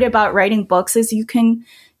what's hard about writing books is you can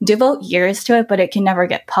devote years to it, but it can never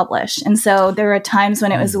get published. And so there are times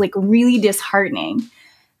when it was like really disheartening.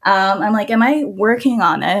 I'm like, am I working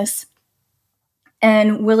on this?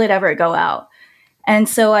 And will it ever go out? And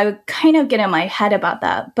so I would kind of get in my head about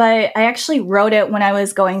that. But I actually wrote it when I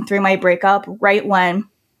was going through my breakup, right when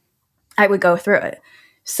I would go through it.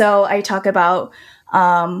 So I talk about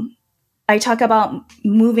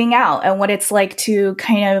moving out and what it's like to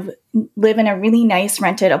kind of live in a really nice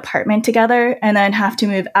rented apartment together and then have to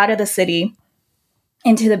move out of the city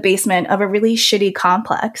into the basement of a really shitty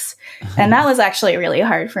complex. And that was actually really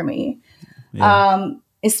hard for me. Yeah.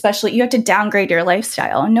 Especially you have to downgrade your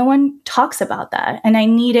lifestyle. No one talks about that. And I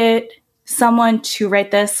needed someone to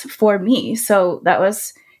write this for me. So that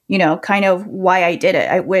was, kind of why I did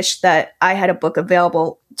it. I wish that I had a book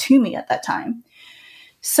available to me at that time.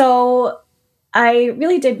 So I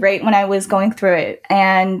really did write when I was going through it.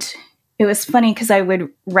 And it was funny because I would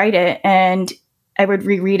write it and I would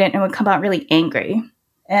reread it and it would come out really angry.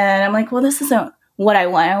 And I'm like, well, this isn't what I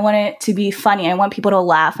want. I want it to be funny. I want people to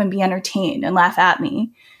laugh and be entertained and laugh at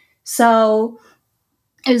me. So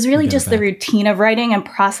it was really just the routine of writing and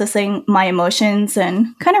processing my emotions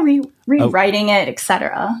and kind of rewriting it,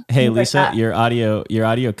 etc. Hey, Lisa, like your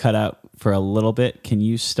audio cut out for a little bit. Can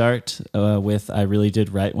you start with I really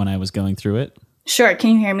did write when I was going through it? Sure.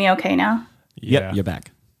 Can you hear me okay now? Yeah. Yep, you're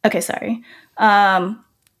back. Okay, sorry.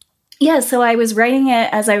 So I was writing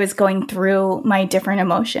it as I was going through my different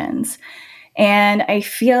emotions. And I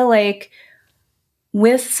feel like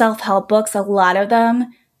with self-help books, a lot of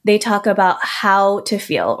them, they talk about how to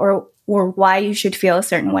feel or why you should feel a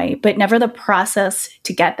certain way, but never the process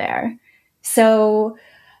to get there. So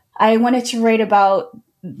I wanted to write about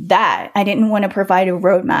that. I didn't want to provide a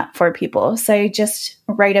roadmap for people. So I just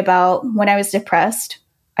write about when I was depressed,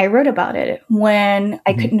 I wrote about it. When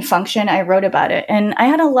I couldn't function, I wrote about it. And I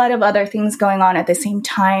had a lot of other things going on at the same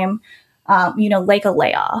time, like a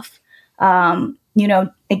layoff. Again,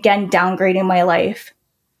 downgrading my life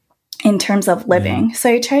in terms of living. Yeah. So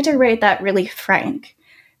I tried to write that really frank.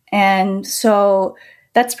 And so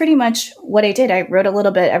that's pretty much what I did. I wrote a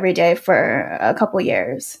little bit every day for a couple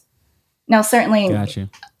years. Now, certainly, Gotcha.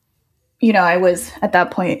 I was at that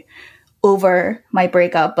point over my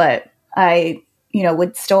breakup, but I,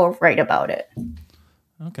 would still write about it.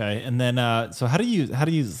 Okay. And then, so how do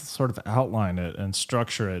you sort of outline it and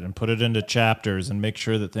structure it and put it into chapters and make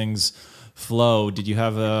sure that things flow? Did you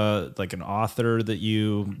have an author that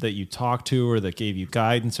you talked to or that gave you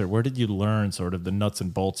guidance, or where did you learn sort of the nuts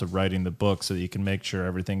and bolts of writing the book so that you can make sure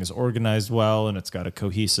everything is organized well and it's got a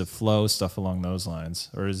cohesive flow, stuff along those lines?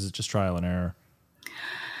 Or is it just trial and error?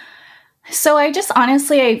 So I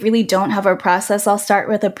really don't have a process. I'll start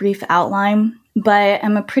with a brief outline, but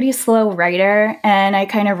I'm a pretty slow writer and I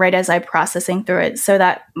kind of write as I'm processing through it. So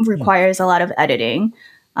that requires a lot of editing.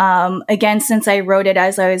 Again, since I wrote it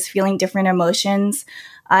as I was feeling different emotions,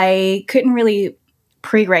 I couldn't really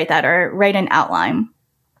pre-write that or write an outline.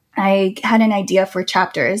 I had an idea for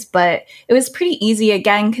chapters, but it was pretty easy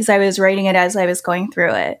again because I was writing it as I was going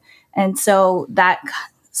through it. And so that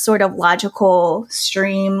sort of logical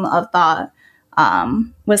stream of thought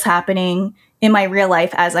was happening in my real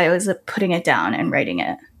life as I was putting it down and writing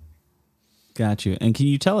it. Got you. And can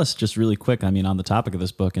you tell us just really quick, on the topic of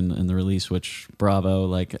this book and the release, which bravo,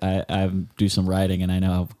 like I do some writing and I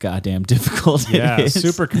know how goddamn difficult it is. Yeah,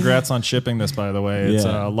 super congrats on shipping this, by the way. It's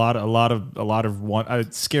a lot of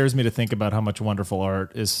it scares me to think about how much wonderful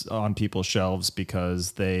art is on people's shelves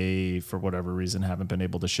because they, for whatever reason, haven't been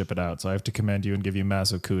able to ship it out. So I have to commend you and give you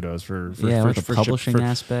massive kudos for the publishing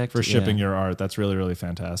aspect. For shipping your art. That's really, really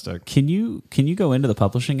fantastic. Can you go into the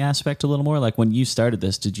publishing aspect a little more? Like when you started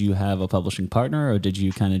this, did you have a publishing partner, or did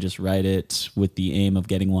you kind of just write it with the aim of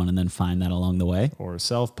getting one and then find that along the way? Or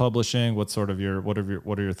self-publishing? What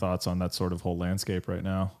are your thoughts on that sort of whole landscape right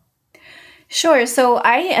now? Sure. So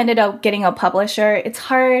I ended up getting a publisher. It's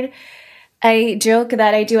hard. I joke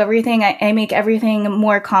that I do everything. I make everything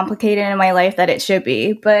more complicated in my life that it should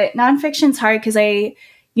be. But nonfiction's hard because I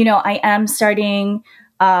am starting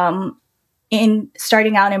out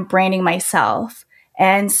and branding myself.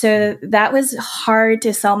 And so that was hard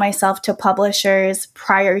to sell myself to publishers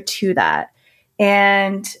prior to that.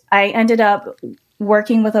 And I ended up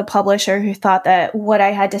working with a publisher who thought that what I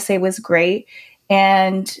had to say was great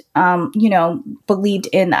and, believed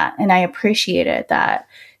in that. And I appreciated that.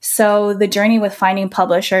 So the journey with finding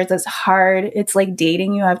publishers is hard. It's like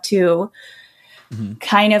dating. You have to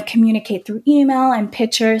kind of communicate through email and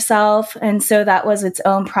pitch yourself. And so that was its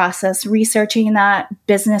own process, researching that,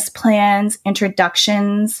 business plans,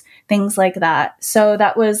 introductions, things like that. So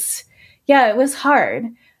that was, it was hard.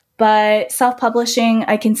 But self-publishing,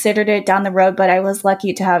 I considered it down the road, but I was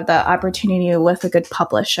lucky to have the opportunity with a good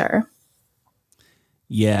publisher.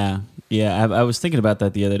 Yeah. I was thinking about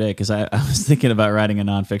that the other day because I was thinking about writing a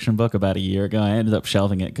nonfiction book about a year ago. I ended up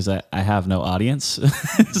shelving it because I have no audience.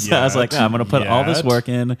 So I was like, I'm going to put all this work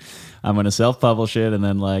in. I'm going to self-publish it. And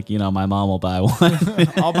then my mom will buy one.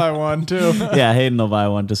 I'll buy one too. Yeah, Hayden will buy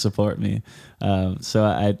one to support me. So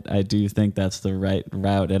I do think that's the right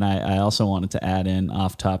route. And I also wanted to add in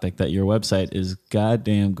off topic that your website is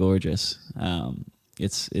goddamn gorgeous.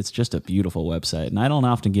 It's just a beautiful website, and I don't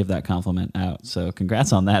often give that compliment out. So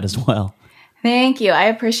congrats on that as well. Thank you. I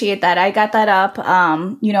appreciate that. I got that up,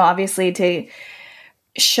 obviously to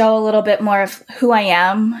show a little bit more of who I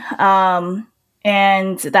am.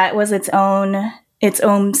 And that was its own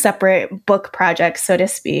separate book project, so to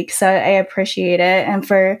speak. So I appreciate it. And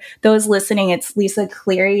for those listening, it's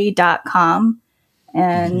lisacleary.com.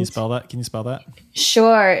 And Can you spell that?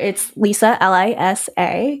 Sure. It's Lisa,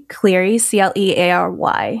 Lisa, Cleary,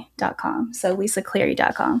 CLEARY.com. So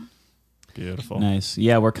lisacleary.com. Beautiful. Nice.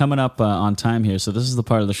 Yeah, we're coming up on time here. So this is the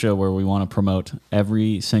part of the show where we want to promote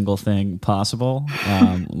every single thing possible.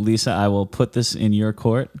 Lisa, I will put this in your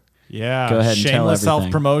court. Yeah. Go ahead and tell shameless everything.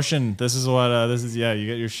 self-promotion. This is what you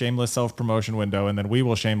get your shameless self-promotion window, and then we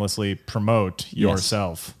will shamelessly promote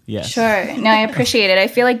yourself. Yes. Sure. No, I appreciate it. I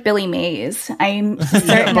feel like Billy Mays. I'm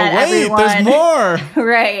certain that everyone. There's more.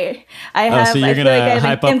 Right. I have. So you're I going feel like I to have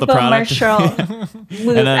hype an up the product. infomercial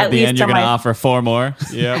loop, And then at the end, you're going to my- offer 4 more.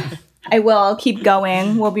 Yep. I will. I'll keep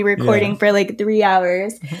going. We'll be recording for like 3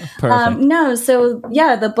 hours. Perfect.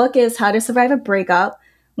 The book is How to Survive a Breakup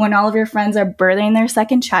When All of Your Friends Are Birthing Their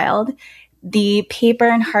Second Child. The paper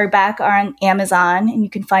and hardback are on Amazon, and you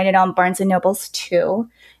can find it on Barnes & Nobles too.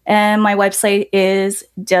 And my website is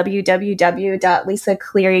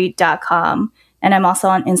www.lisacleary.com. And I'm also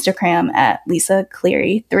on Instagram at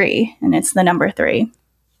lisacleary3, and it's the number 3.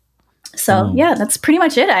 So that's pretty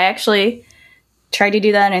much it. I actually tried to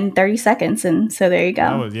do that in 30 seconds, and so there you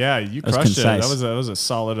go. You crushed it. That was a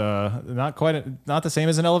solid, not the same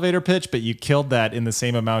as an elevator pitch, but you killed that in the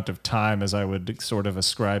same amount of time as I would sort of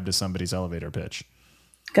ascribe to somebody's elevator pitch.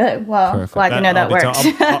 Good. Well, Perfect. glad you know that worked.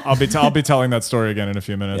 I'll be telling that story again in a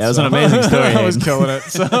few minutes. Yeah, it was an amazing story. I was killing it.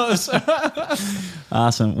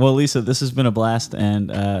 Awesome. Well, Lisa, this has been a blast,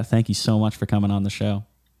 and thank you so much for coming on the show.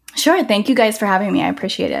 Sure. Thank you guys for having me. I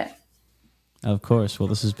appreciate it. Of course. Well,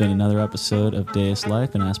 this has been another episode of Deus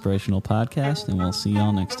Life, an aspirational podcast, and we'll see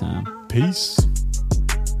y'all next time. Peace.